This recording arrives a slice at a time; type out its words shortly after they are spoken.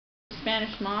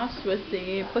Spanish moss with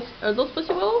the are those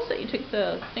pussy willows that you took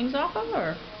the things off of,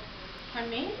 or?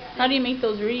 Pardon me? How do you make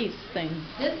those wreaths things?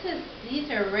 These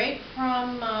are right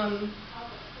from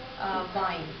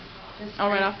vines. Oh,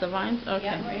 right off the vines? Okay.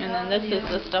 Yeah, right and then this is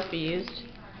the stuff you used.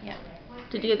 Yeah.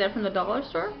 Did you get that from the dollar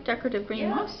store? Decorative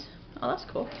green moss? Oh, that's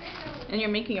cool. And you're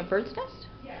making a bird's nest?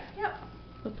 Yep.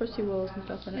 With pussy willows and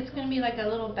stuff in it. It's going to be like a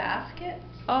little basket.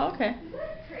 Oh, okay.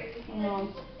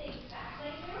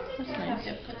 That's nice. I have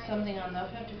to put something on I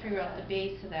have to figure out the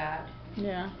base of that.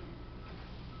 Yeah.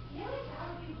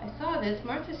 I saw this.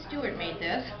 Martha Stewart made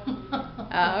this.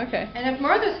 Oh, okay. And if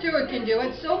Martha Stewart can do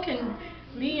it, so can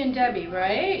Lee and Debbie,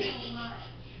 right?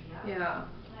 Yeah.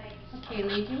 Okay,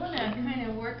 Lee, do you want to kind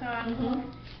of work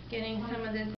on getting some of this